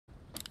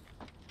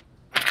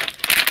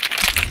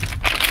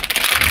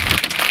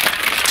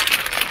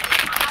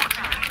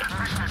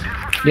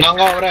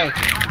Bianco, pre.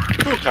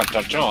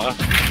 Cantaccio,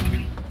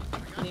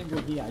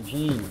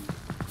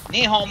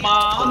 Nihoma!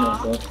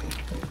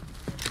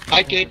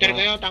 Ay, cater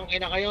kayo,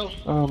 tangina kayo.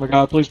 Oh my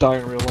god, please die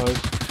in real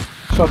life.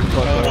 Shut the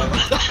fuck up.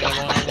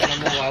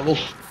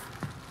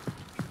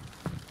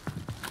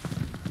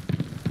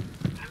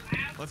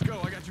 Let's go,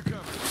 I got you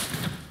covered.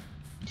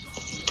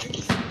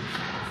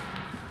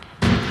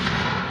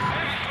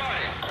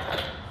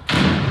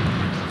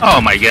 Oh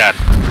my god.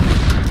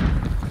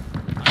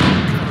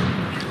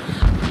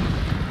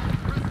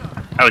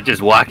 I was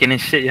just walking and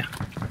shit, yeah.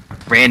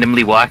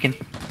 Randomly walking.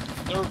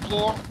 Third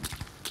floor.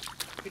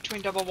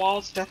 Between double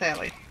walls, death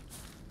alley.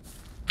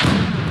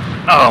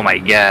 Oh my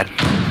god.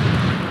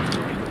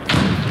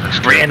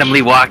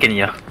 Randomly walking,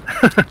 yeah.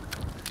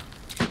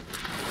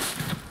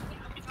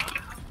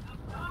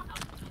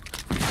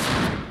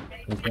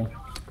 Okay.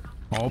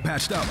 All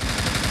patched up.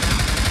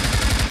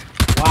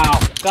 Wow,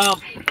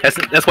 come.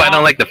 That's why I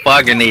don't like the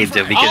fog grenades,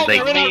 yeah, because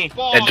like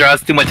it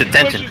draws too much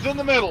attention. Pushes in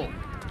the middle.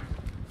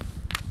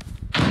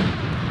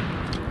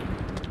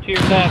 To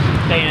your left,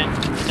 Stan.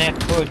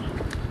 Left push.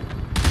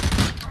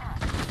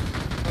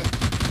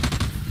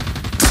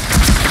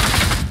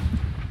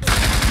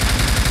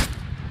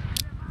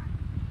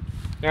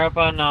 They're up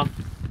on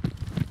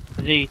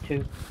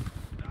Z2.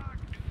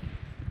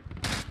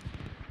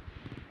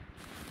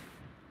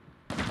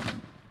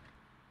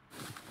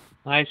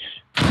 Nice.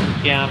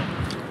 Yeah.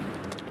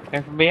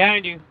 They're from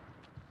behind you.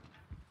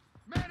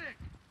 Medic!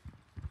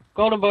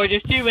 Golden boy,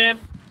 just you, man.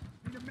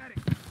 Need a medic.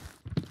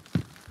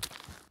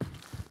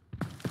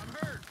 I'm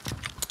hurt.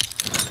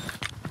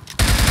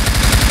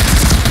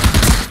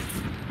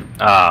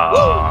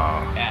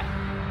 Oh, Yeah.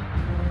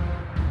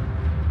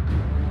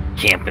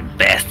 camping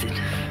bastard.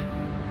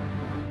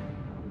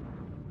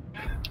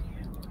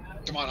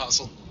 Come on,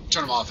 hustle.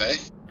 Turn them off, eh?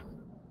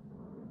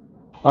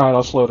 Alright,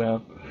 I'll slow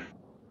down.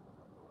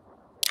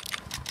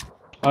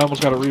 I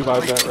almost got to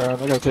revive that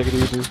round. I gotta take it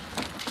easy.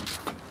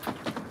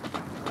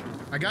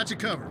 I got you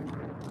covered.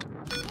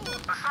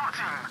 Assault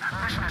team,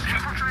 mission is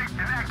infiltrate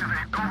and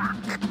activate. Over.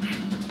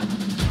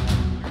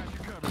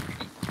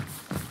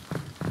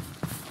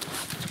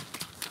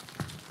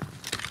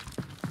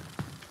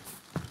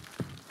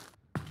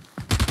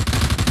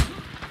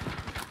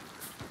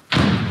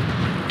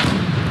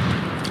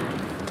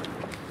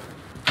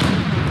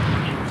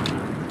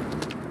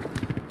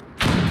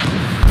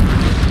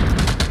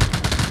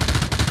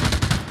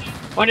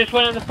 One just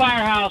went in the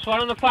firehouse.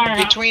 One in the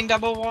firehouse. Between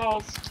double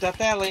walls, death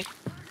alley.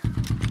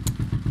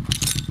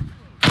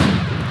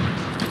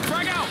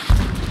 Frag out!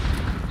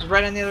 It's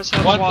right on the other side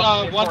of the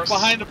wall. One's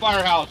behind the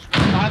firehouse.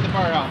 One's behind the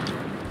firehouse.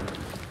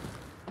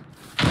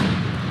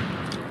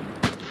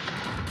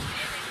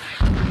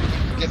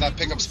 Get that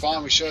pickup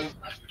spawn, we should.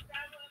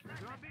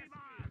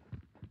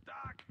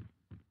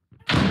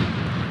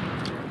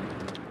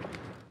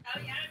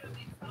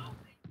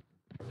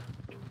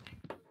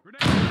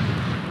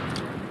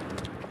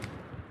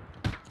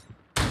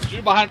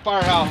 Shoot behind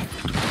firehouse.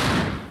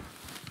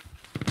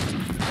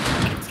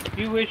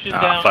 You wish it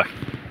Oh down. fuck.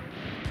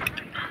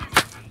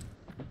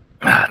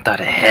 Ah, I thought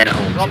I had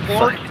him. Front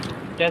porch.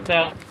 Death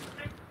out.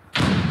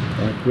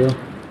 Thank you.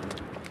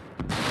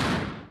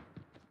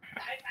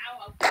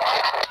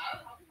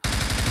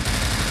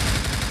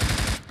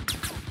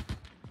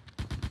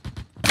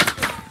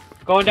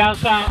 Going down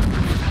south.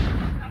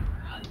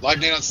 Live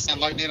nade on stand,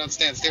 live nade on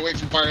stand. Stay away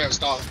from firehouse,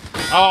 dog.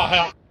 Oh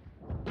hell.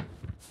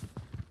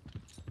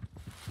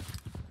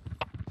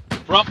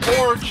 Front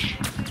porch.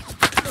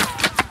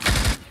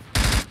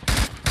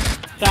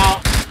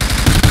 South.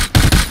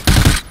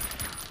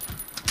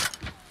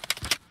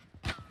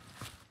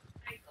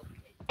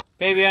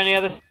 Baby on the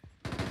other.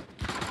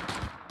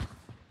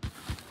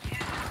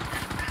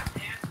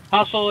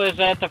 Hustle is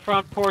at the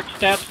front porch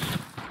steps.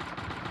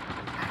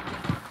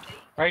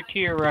 Right to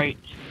your right.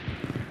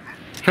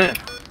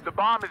 The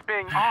bomb is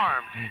being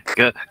armed.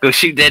 Go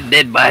shoot that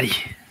dead body.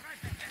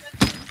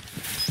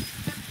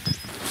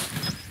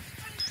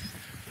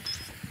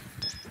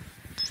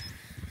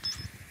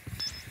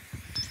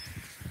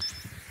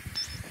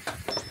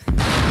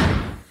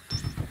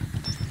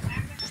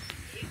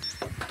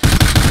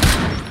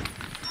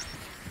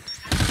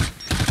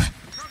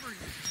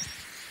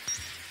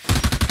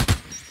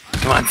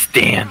 Come on,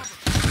 Stan.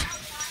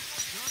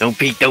 Don't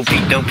peek, don't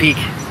peek, don't peek.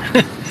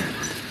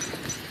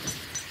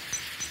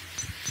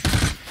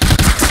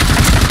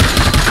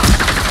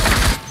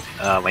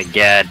 Oh my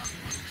god.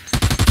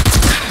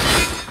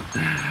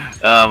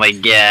 Oh my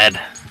god.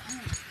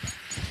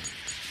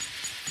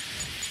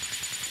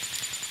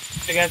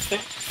 I got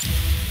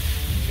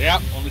 6.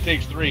 Yep, only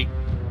takes 3.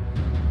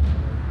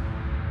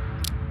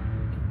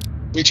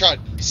 We tried.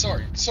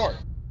 Sorry.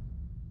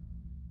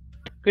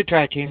 Good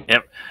try, team.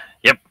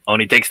 Yep,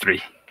 only takes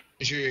 3.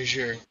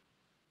 Sure.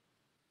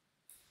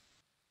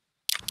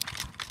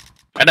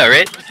 I know,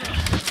 right?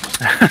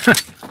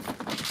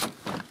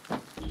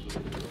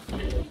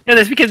 Yeah,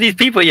 that's because these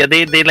people, yeah,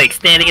 they like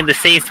standing in the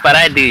same spot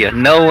I do, yeah.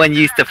 No one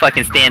used to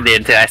fucking stand there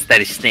until I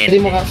started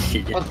standing there.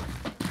 Shit, yeah.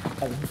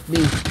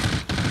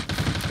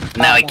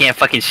 Now I can't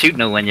fucking shoot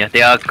no one yet.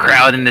 They all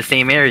crowd in the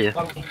same area.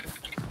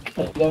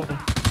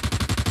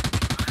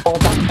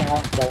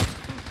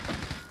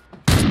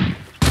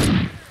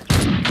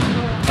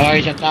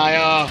 Okay, siya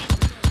tayo.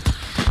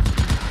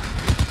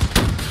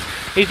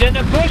 He's in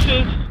the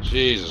bushes.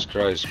 Jesus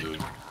Christ, dude.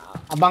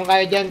 Abang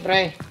kayo dyan,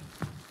 pre.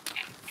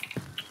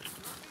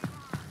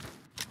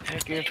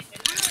 Thank you.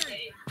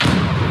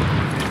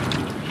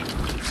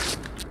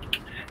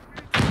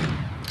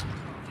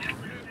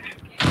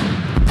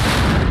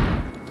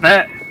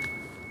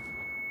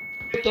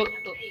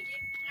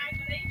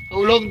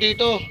 Tulong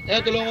dito.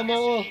 Tulungan mo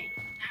ako.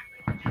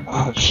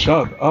 Ah,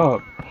 shut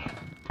up.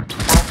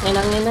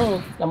 Inang ina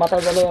eh.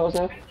 Namatay dali ako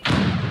sir.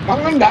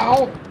 Manganda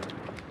ako.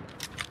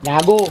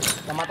 Gago.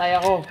 Namatay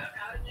ako.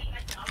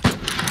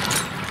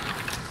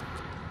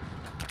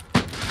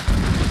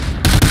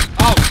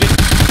 Oh, shit.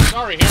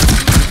 Sorry, here.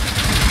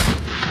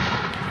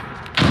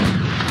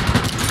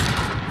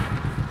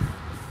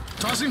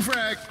 Tossing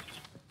frag.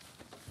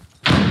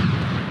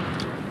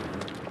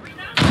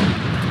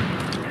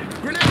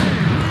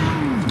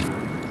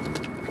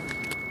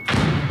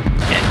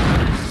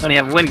 I only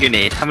have one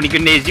grenade. How many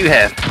grenades do you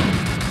have?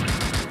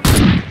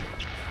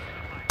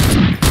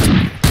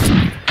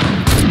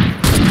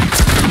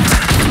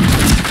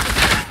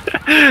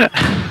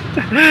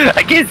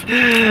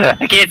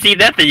 I can't see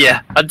nothing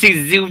yet. I'm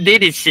too zoomed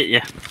in and shit,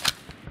 yeah.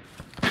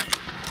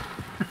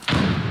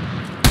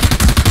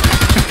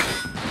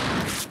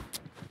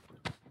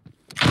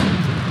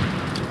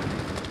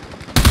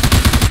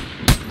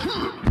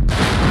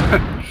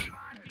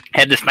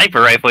 Had the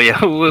sniper rifle,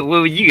 yeah. What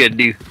were you gonna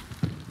do?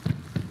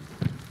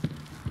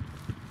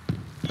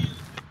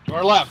 To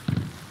our left.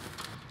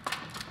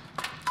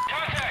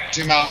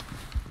 Zoom out.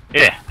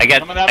 Yeah, I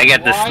got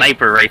the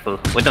sniper rifle.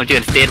 What don't you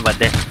understand about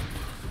that?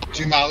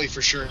 Zoom out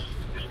for sure.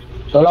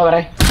 Solo,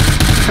 pre.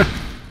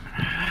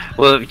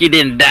 Well, if you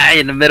didn't die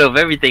in the middle of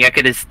everything, I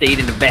could have stayed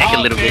in the back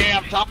a little bit.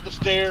 Damn, top of the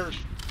stairs.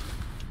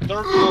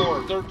 Third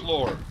floor, third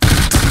floor.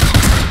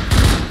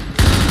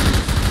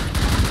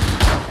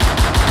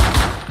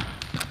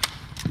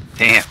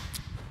 Damn.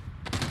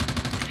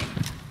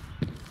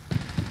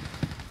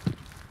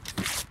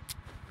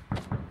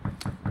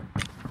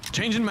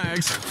 Changing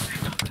mags.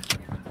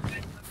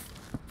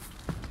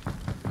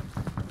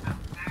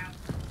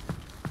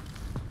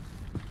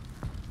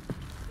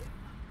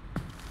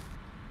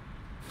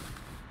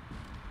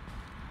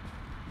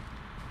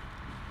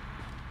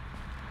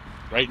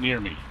 Right near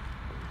me.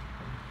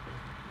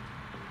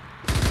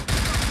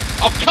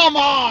 Oh, come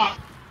on!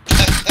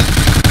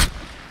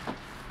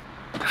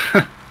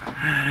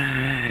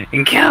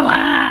 Come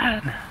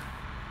on!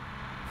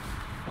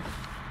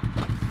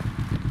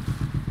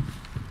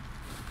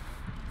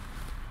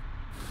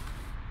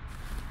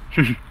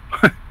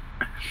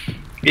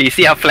 You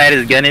see how flat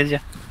his gun is, yeah?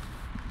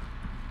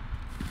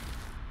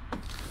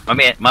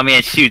 My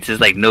man shoots is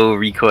like no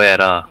recoil at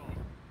all.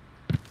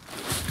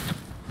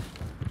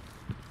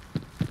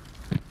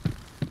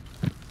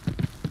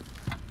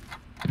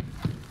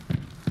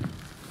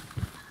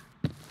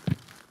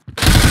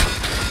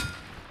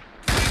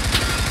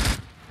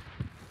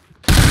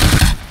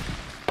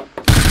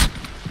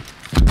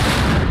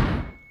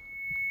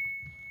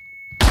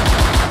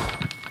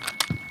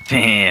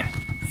 Damn,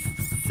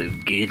 so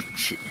good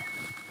shit.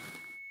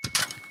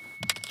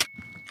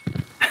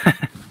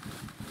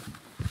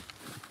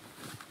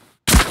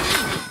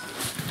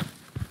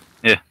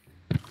 Yeah.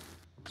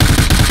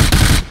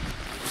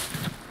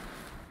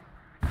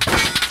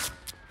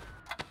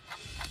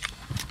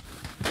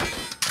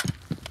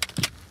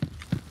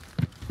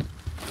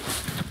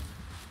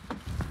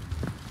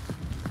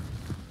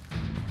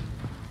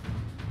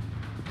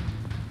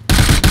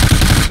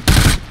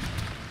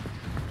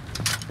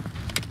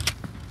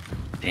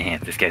 Damn,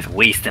 this guy's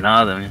wasting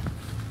all of them.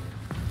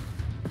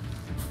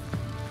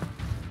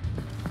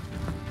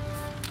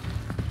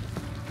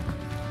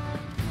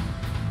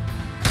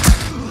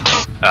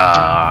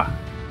 Ah,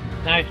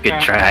 Nice good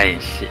try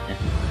and shit.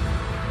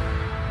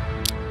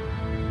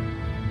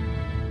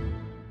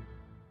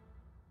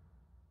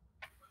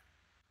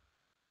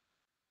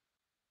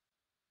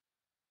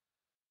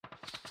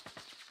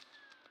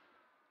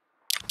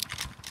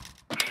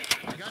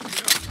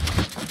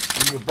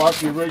 When you bought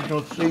the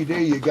original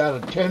CD, you got a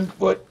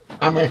 10-foot,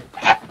 I mean,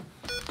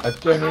 a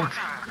 10-inch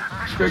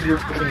trigger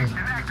thing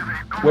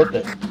with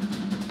it.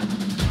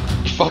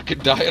 You fucking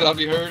died on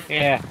me, Hurt?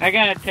 Yeah, I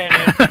got a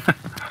 10-inch.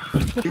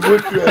 You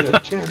wish you had a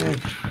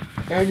 10-inch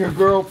and your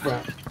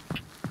girlfriend.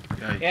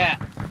 Yeah,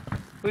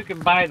 we can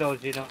buy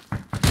those, you know.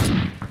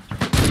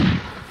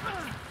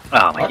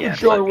 Oh my I can god.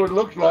 show you what it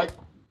looks like.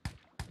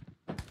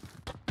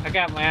 I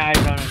got my eyes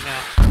on it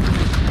now.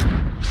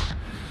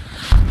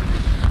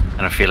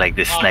 I don't feel like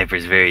this sniper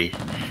is very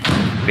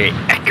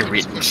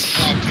accurate.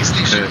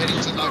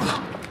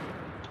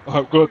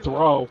 Good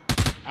throw.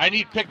 I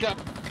need pickup.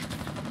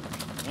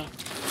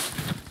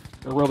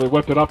 They really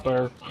whipped it up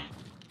there.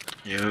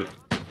 Yep.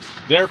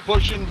 They're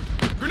pushing.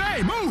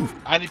 Grenade, move!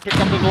 I need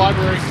pickup in the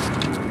library.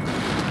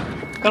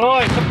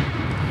 Kaloy!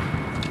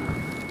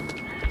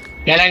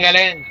 Galing,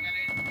 galing.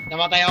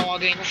 Namatay ako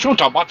again.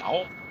 Shoot about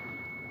now.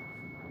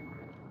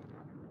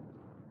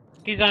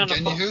 He's on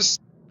Can the you use?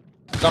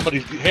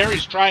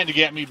 Harry's trying to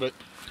get me, but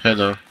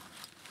Hello.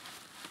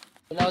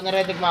 Hello,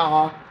 narinig mo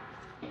ako?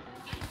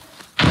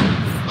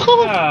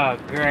 Oh,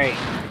 great.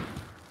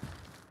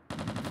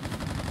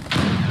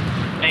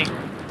 Thanks.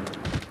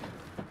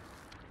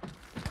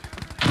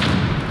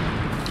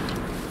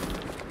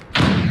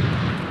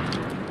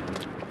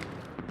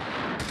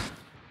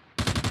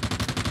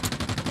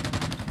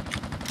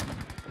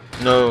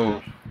 No.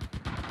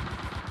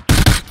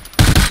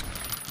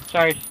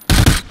 Sorry.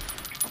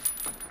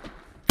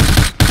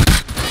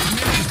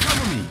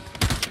 Cover me.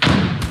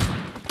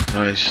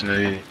 Nice,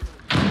 Nate.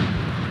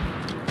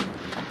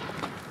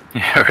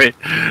 Yeah, right.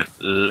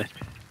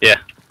 Yeah.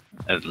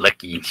 That's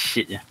lucky and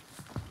shit. Yeah.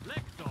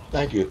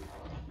 Thank you.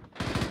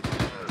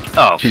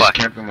 Oh He's fuck.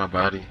 camping my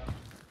body.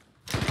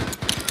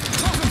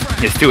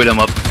 There's two of them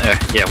up there.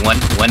 Yeah, one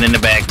in the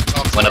back,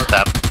 one up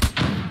top.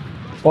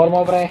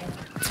 Formo, pre.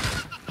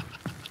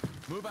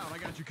 Move out, I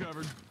got you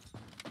covered.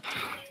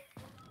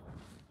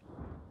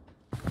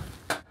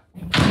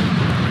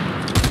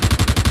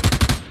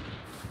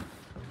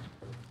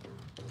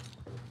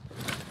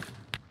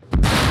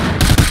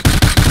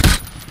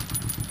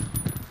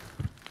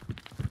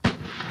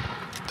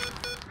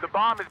 The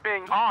bomb is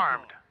being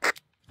armed.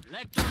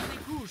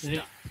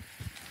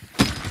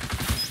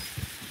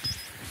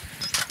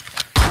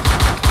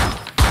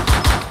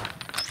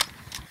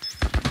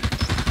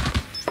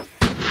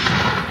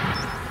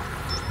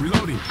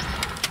 Reloading.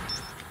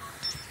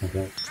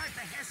 Okay.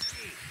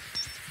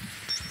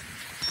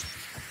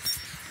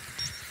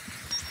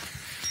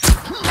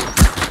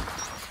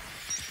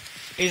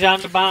 He's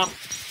on the bomb.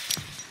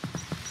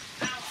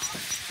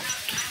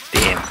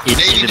 Damn,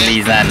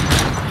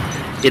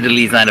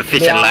 Italy's on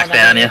official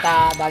lockdown, yeah.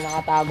 Dahil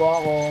nakatago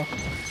ako.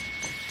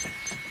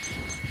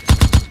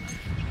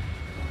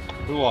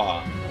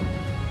 hoo-ah.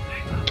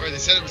 Wait, they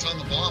said it was on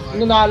the bomb.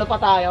 Nanalo pa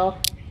tayo.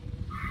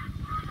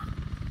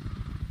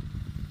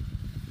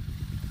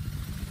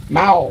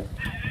 Mao.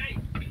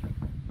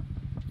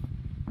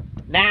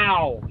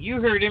 Now! You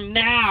heard him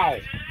now!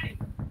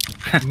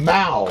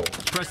 Mao.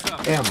 Press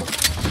up. M.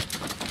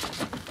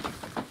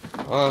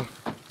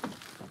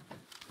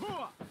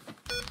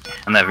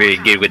 I'm not very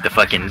good with the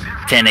fucking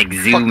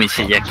 10x zoom and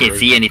shit. I can't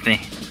see anything.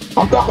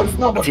 I'm talking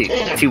number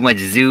 10. Too much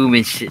zoom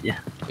and shit. Yeah.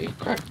 Hey,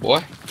 crack,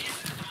 boy.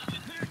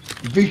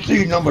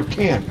 VC number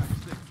 10.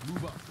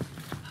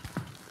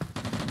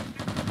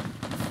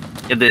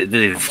 Yeah,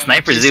 the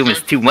sniper zoom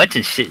is too much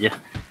and shit. Yeah.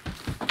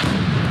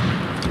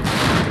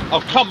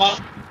 Oh, come on.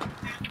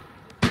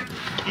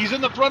 He's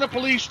in the front of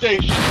police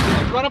station. He's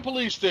in the front of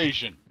police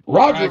station.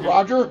 Roger,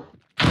 Roger.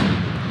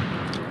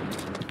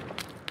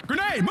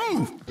 Grenade,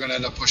 move! We're gonna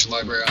end up pushing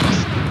library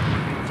off.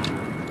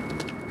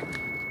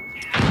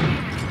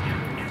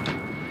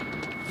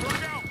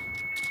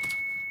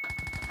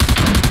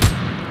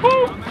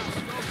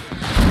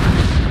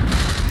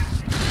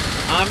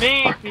 I'm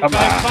in! He's by the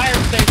fire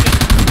station!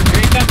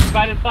 Here he comes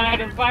by the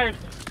side of the fire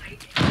station.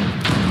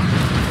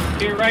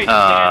 To your right,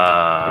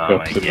 Oh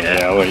my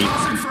god.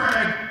 Tossing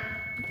frag.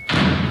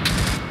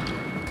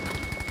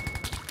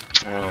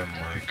 Oh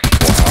my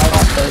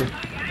god.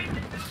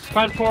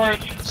 Front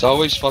porch. It's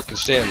always fucking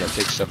Sam that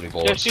takes 70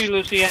 bullets. Just you,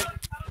 Lucy.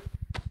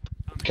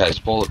 Guy's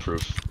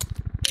bulletproof.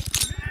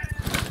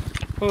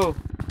 Who?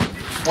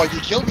 Well,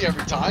 you kill me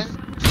every time.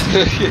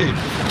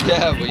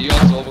 Yeah, but you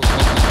also almost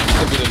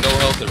put me to no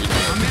health every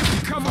time.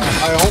 Cover me.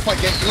 I hope I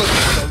get you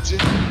again, don't you?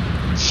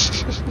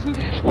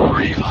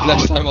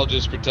 Next time I'll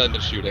just pretend to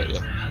shoot at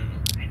you.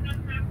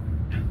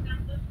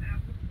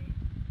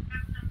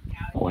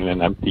 Point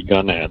an empty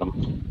gun at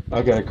him.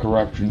 I got a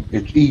correction.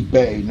 It's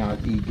eBay, not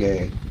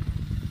eGay.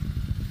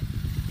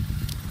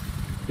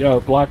 Yeah,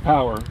 Black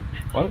Power.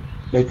 What?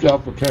 They sell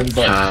for $10.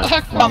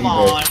 Come eBay.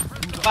 on.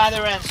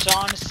 Father and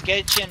son,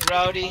 sketch and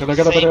rowdy,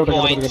 same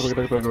points.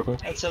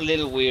 That's a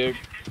little weird.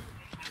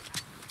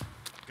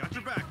 Got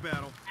your back,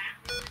 battle.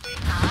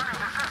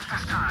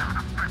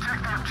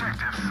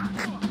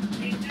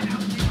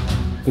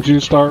 Did you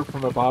start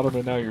from the bottom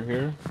and now you're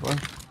here? What?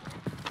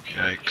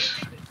 Yikes.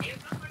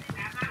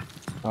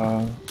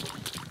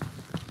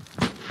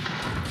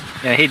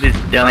 Yeah, I hate this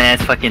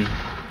dumbass fucking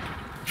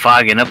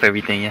fogging up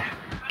everything. Yeah.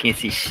 Can't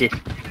see shit.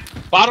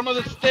 Bottom of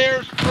the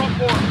stairs, front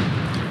porch.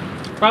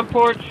 Front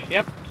porch,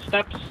 yep,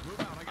 steps.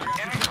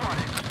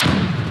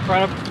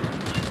 Front of...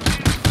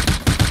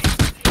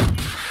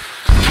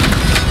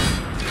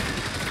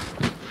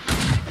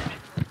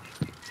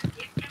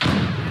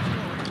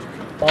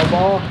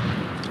 Bobo.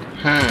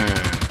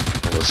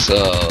 What's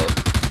up?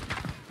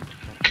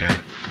 Okay.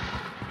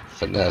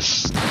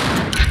 Finesse.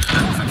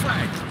 Tossing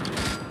frag.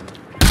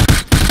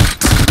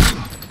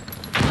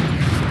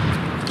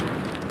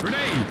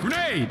 Grenade,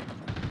 grenade.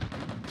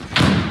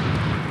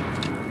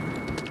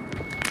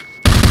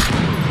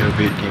 Yo, B,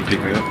 can you pick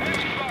me up?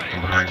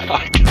 I'm behind you. I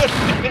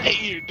couldn't hit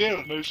you,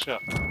 dude. No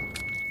shot.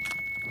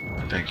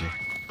 Thank you.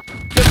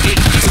 You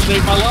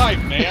saved my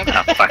life, man.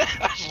 Ah, fuck.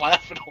 I was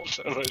laughing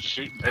also when I was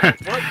shooting.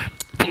 What?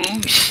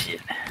 Boom,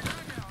 shit.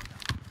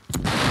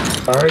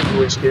 Alright, you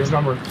wish, get his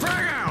number.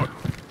 Frag out!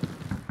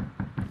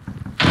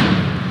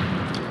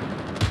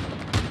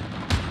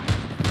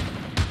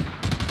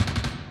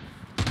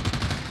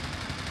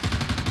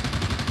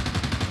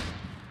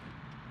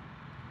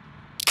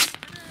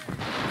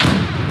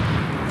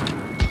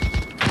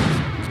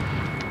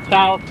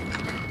 South.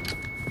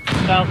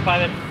 South by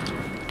the...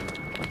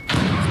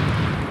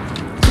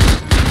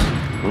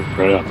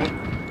 Right up.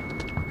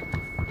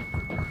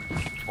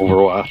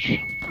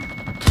 Overwatch.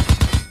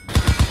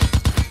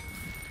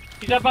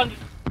 He's up on...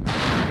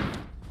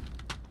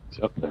 He's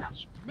up there.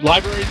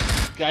 Library.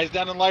 Guys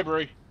down in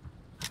library.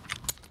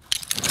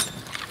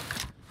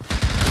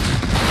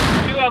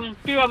 Two of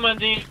them on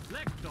D.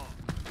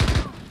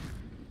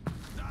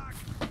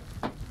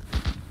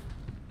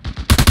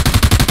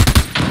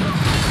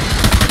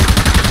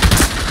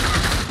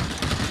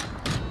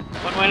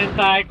 One went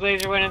inside,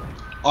 Glazer went in.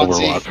 On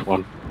Z. Overwatch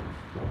one.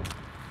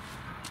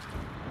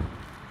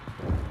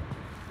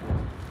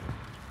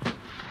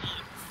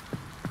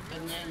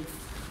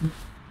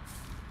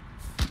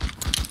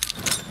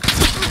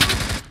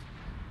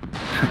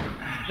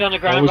 He's on the I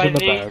ground was by in the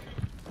Z. back.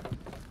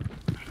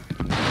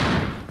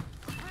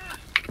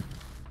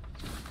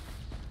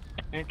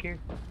 Thank you.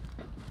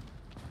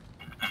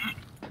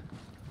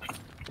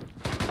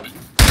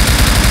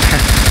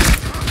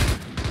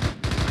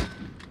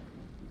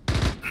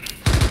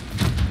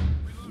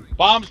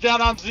 Bombs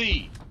down on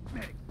Z.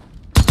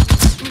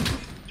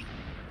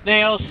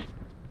 Nails.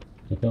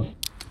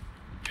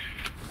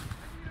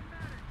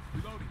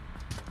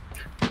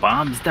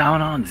 Bombs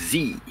down on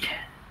Z.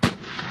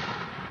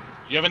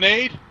 You have an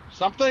aid?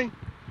 Something?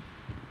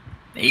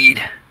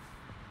 Need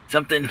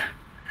something.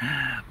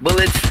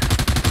 Bullets.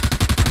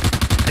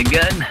 A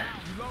gun.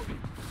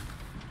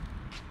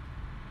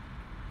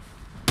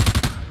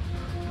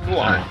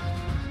 Wow.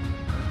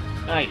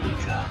 Nice.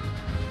 Yeah.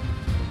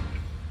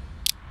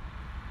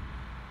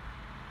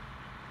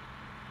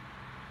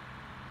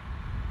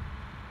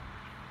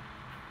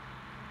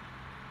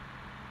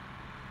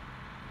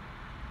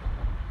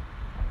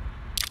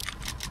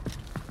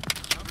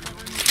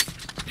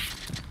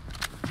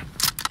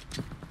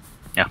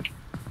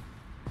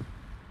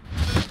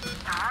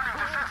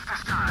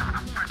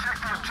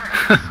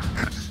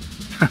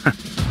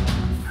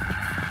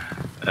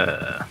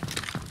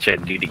 Try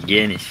to do it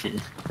again and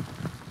shit.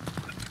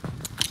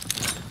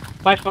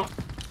 Flash bomb.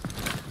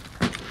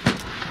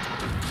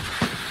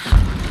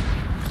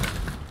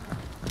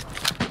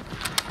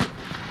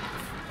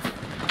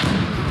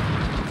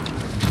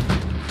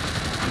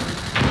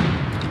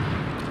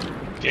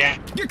 Yeah.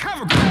 Get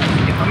cover!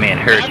 Yeah, my man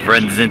Hurt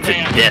runs into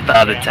death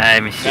all the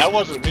time and shit. That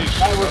wasn't me.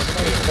 That wasn't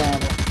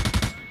me.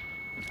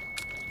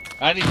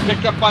 I need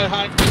picked up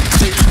behind the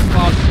station if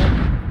possible.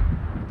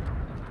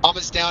 Bomb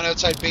is down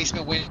outside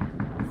basement window.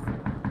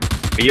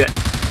 Where you at?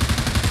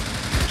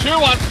 2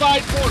 on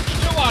side porch.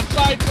 2 on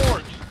side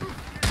porch.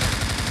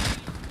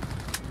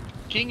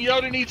 King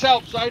Yoda needs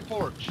help. Side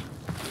porch.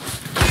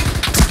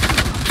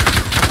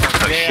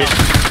 Oh shit.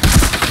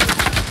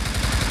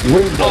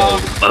 Window.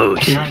 Oh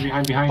shit.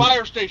 Behind.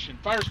 Fire station.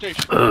 Fire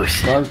station. Oh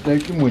shit. Fire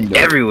station window.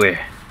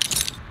 Everywhere.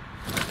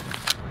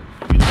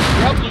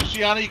 Help,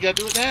 Luciana. You gotta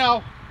do it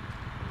now.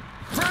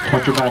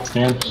 Watch your back,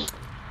 Stan.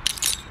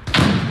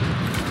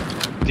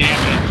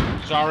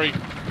 Damn it. Sorry.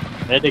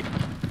 Medic.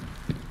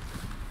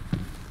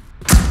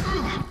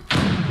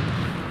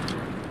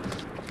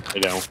 Lay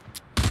down.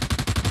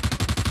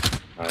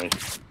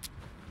 Alright.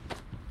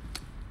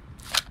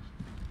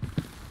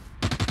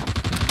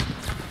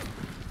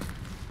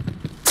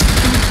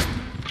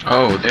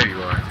 Oh, there you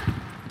are.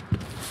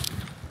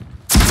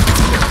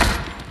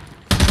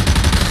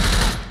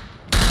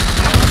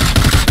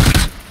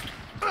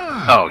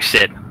 Oh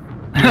shit.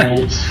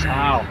 Nice.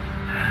 Wow.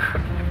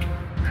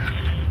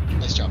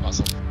 Nice job,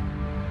 Muscle.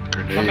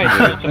 Grenade. Somebody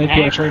threw some Thank you.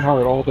 I hack. train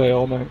hard all day,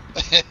 all night.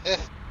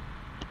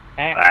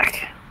 Fuck.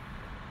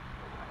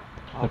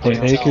 I play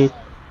Hotel. naked.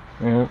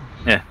 Yeah.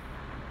 Yeah.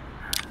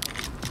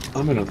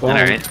 I'm in a phone.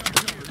 Alright.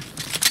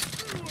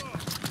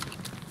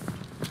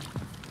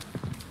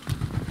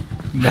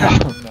 No.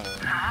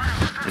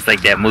 It's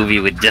like that movie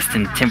with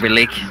Justin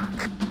Timberlake.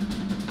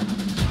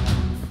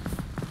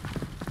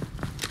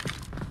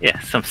 Yeah,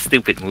 some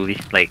stupid movie.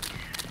 Like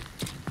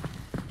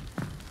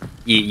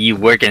you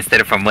work instead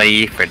of for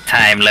money for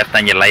time left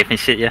on your life and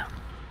shit, yeah.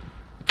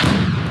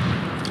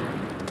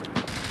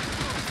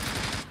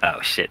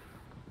 Oh shit.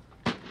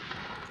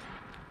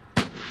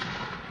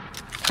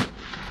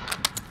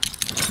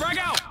 Frag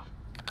out!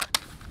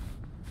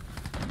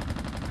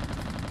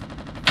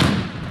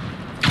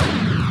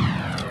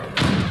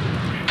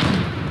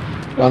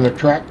 On the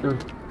tractor.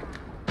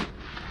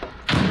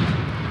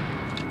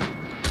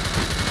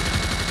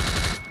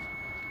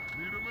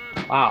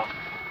 Wow.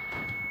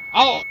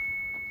 Oh,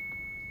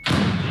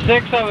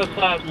 6 of us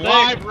left. 6.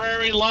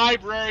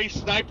 library.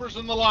 Snipers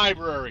in the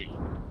library.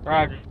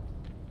 Roger.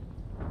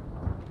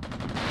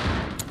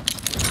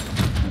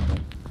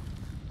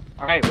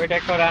 Alright, where'd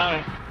that go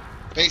down?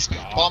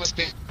 Basement. Bomb is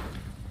basement.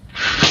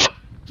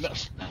 No,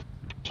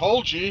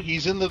 told you,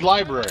 he's in the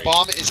library.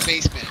 Bomb is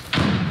basement.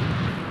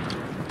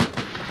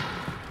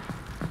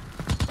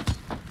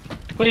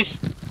 police.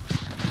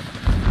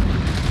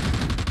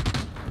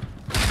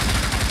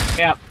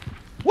 Yeah.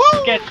 Woo!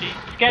 Sketchy.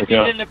 Sketchy's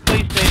Okay. in the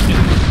police station.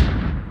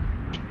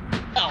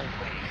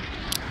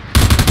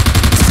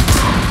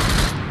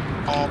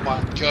 Oh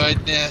my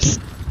goodness.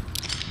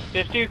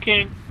 Just you,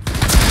 King.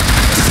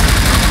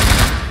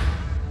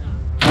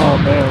 Oh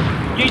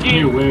man,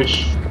 You GG.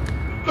 wish.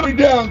 Lay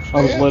down,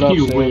 I was Stan. lit up.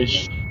 You Stan.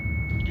 wish.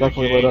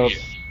 Definitely lit up.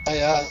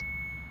 I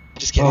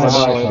just Oh, can't my handle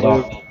God, it. lit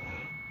up.